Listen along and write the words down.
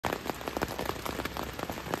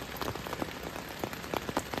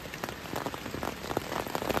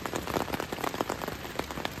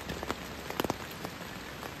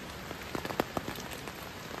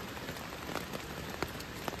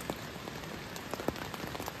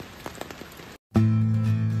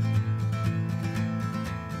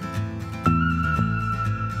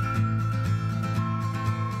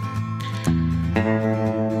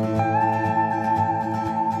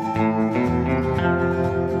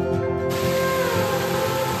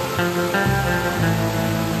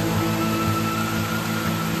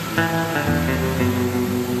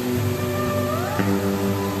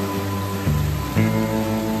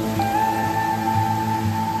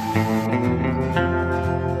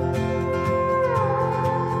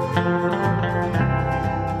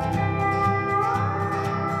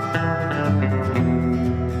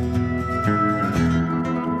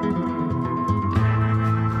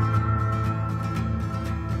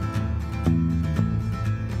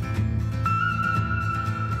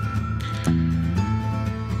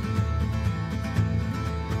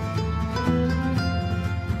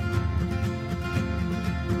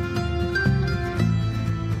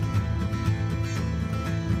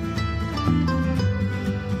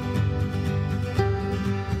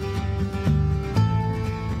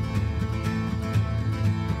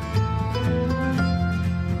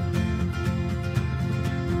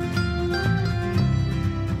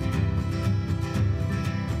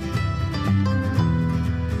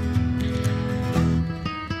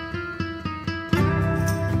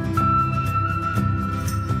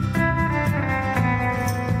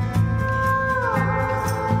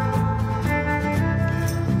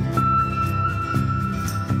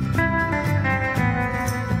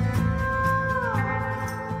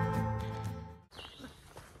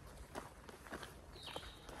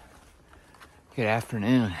Good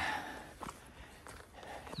afternoon.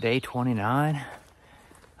 Day 29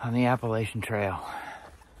 on the Appalachian Trail.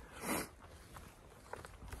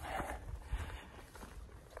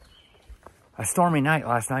 A stormy night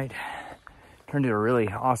last night turned into a really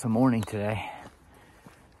awesome morning today.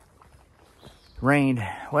 Rained,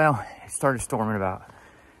 well, it started storming about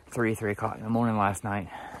 3 o'clock in the morning last night.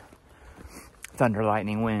 Thunder,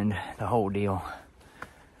 lightning, wind, the whole deal.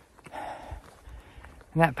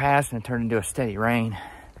 And that passed and it turned into a steady rain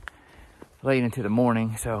late into the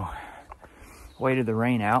morning, so waited the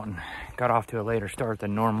rain out and got off to a later start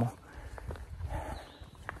than normal.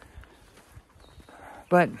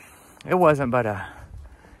 But it wasn't but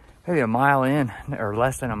maybe a mile in, or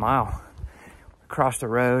less than a mile, across the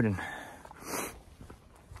road, and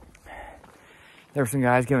there were some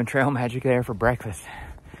guys giving trail magic there for breakfast.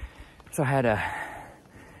 So I had and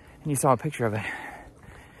you saw a picture of it,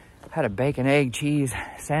 had a bacon, egg, cheese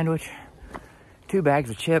sandwich, 2 bags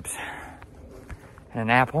of chips, and an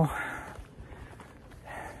apple.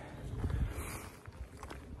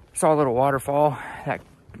 Saw a little waterfall.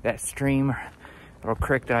 That stream, little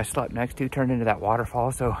creek that I slept next to turned into that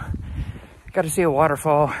waterfall. So got to see a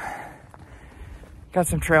waterfall. Got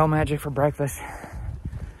some trail magic for breakfast.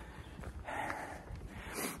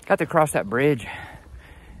 Got to cross that bridge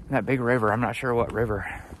in that big river. I'm not sure what river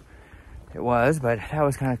it was, but that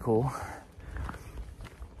was kind of cool.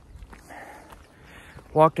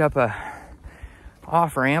 Walked up a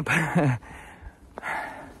off-ramp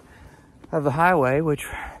of the highway, which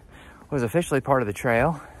was officially part of the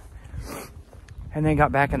trail, and then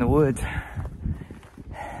got back in the woods.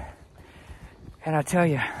 And I tell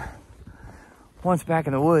you, once back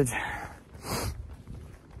in the woods,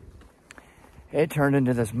 it turned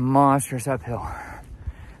into this monstrous uphill.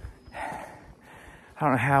 I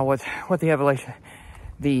don't know what the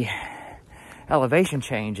elevation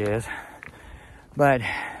change is, but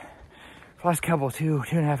for the last couple,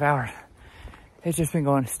 2.5 hours, it's just been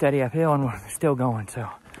going steady uphill, and we're still going. So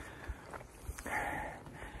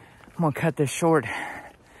I'm gonna cut this short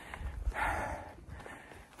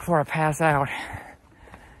before I pass out.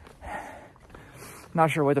 Not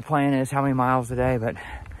sure what the plan is, how many miles today, but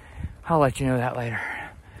I'll let you know that later.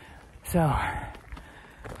 So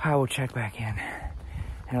I will check back in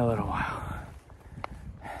a little while.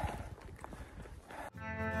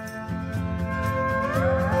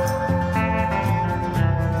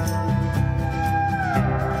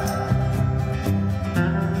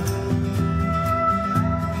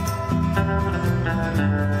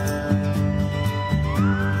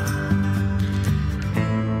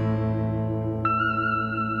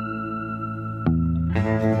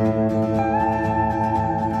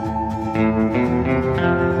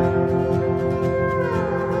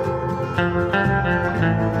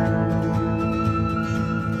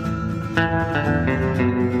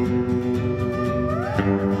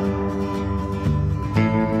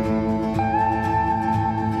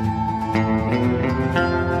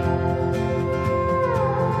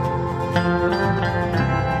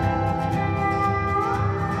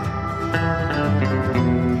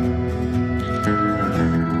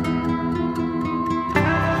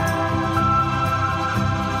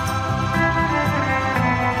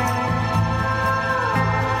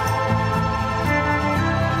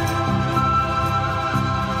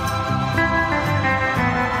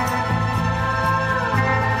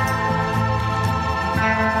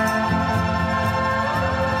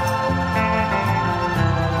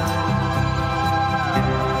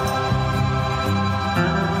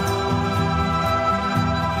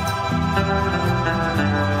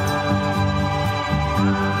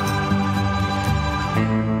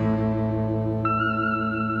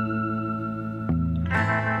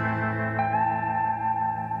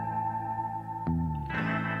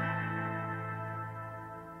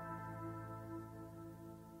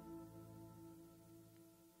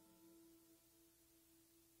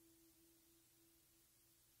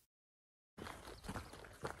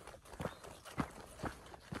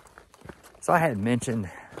 So I had mentioned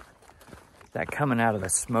that coming out of the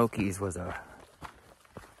Smokies was a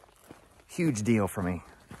huge deal for me.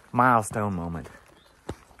 Milestone moment.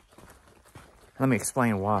 Let me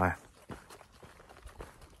explain why.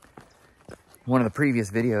 One of the previous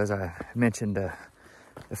videos I mentioned the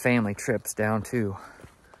family trips down to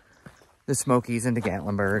the Smokies and to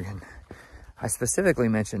Gatlinburg, and I specifically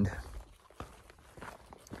mentioned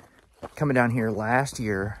coming down here last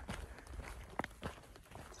year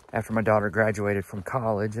after my daughter graduated from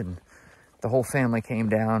college, and the whole family came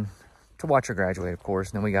down to watch her graduate, of course.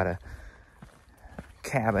 And then we got a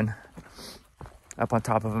cabin up on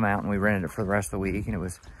top of a mountain. We rented it for the rest of the week, and it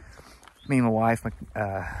was me and my wife,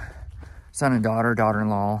 son and daughter,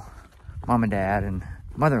 daughter-in-law, mom and dad, and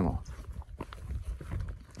mother-in-law.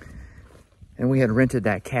 And we had rented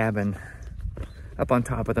that cabin up on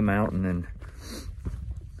top of the mountain, and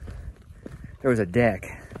there was a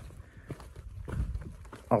deck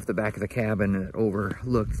off the back of the cabin that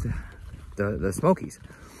overlooked the Smokies.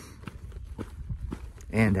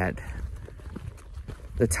 And at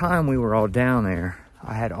the time we were all down there,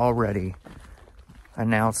 I had already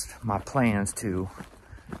announced my plans to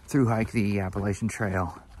thru hike the Appalachian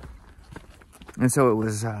Trail. And so it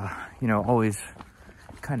was, you know, always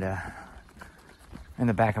kind of in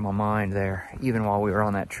the back of my mind there, even while we were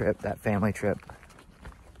on that trip, that family trip.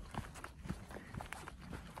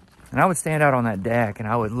 And I would stand out on that deck and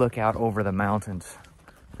I would look out over the mountains,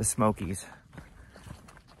 the Smokies.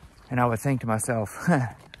 And I would think to myself,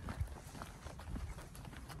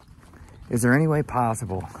 is there any way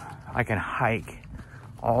possible I can hike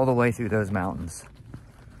all the way through those mountains?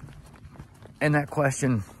 And that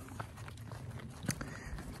question,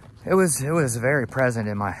 it was very present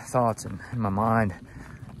in my thoughts and in my mind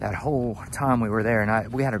that whole time we were there.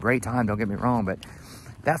 And we had a great time, don't get me wrong, but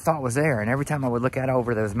that thought was there. And every time I would look out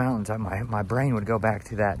over those mountains, my brain would go back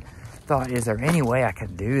to that thought, is there any way I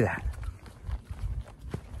could do that?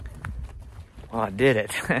 Well, I did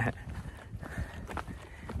it.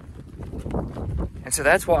 And so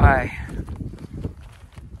that's why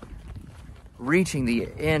reaching the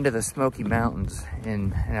end of the Smoky Mountains,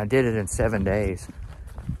 and I did it in 7 days,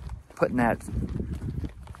 putting that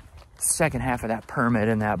second half of that permit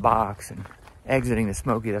in that box and exiting the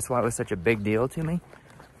Smoky, that's why it was such a big deal to me.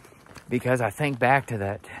 Because I think back to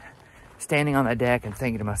that, standing on that deck and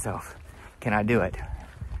thinking to myself, can I do it?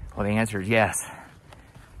 Well, the answer is yes.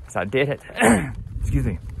 So I did it. Excuse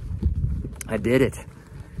me. I did it.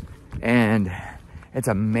 And it's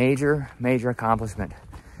a major, major accomplishment.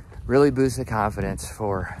 Really boosts the confidence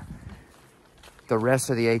for the rest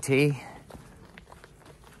of the AT,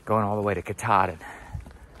 going all the way to Katahdin.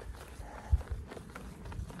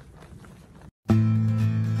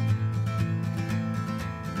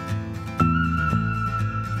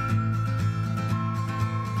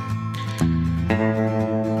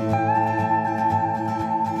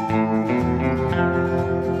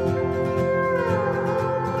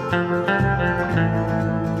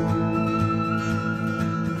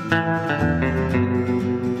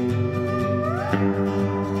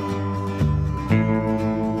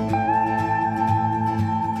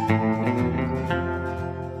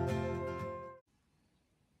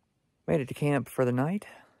 Made it to camp for the night.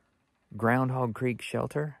 Groundhog Creek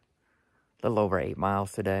Shelter. A little over 8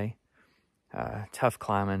 miles today. Tough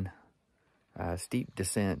climbing. Steep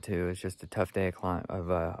descent too. It's just a tough day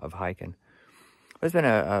of hiking. But it's been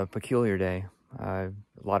a peculiar day. A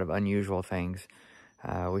lot of unusual things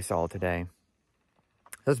we saw today.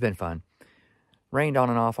 It's been fun. Rained on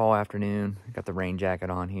and off all afternoon. Got the rain jacket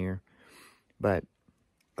on here. But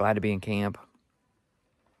glad to be in camp.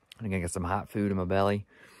 I'm gonna get some hot food in my belly.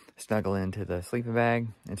 Snuggle into the sleeping bag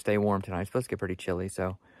and stay warm tonight. It's supposed to get pretty chilly,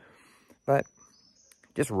 so. But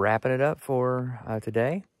just wrapping it up for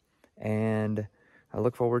today. And I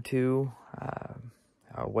look forward to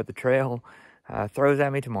what the trail throws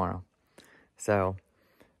at me tomorrow. So,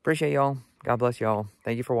 appreciate y'all. God bless y'all.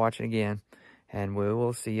 Thank you for watching again. And we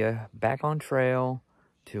will see you back on trail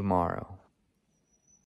tomorrow.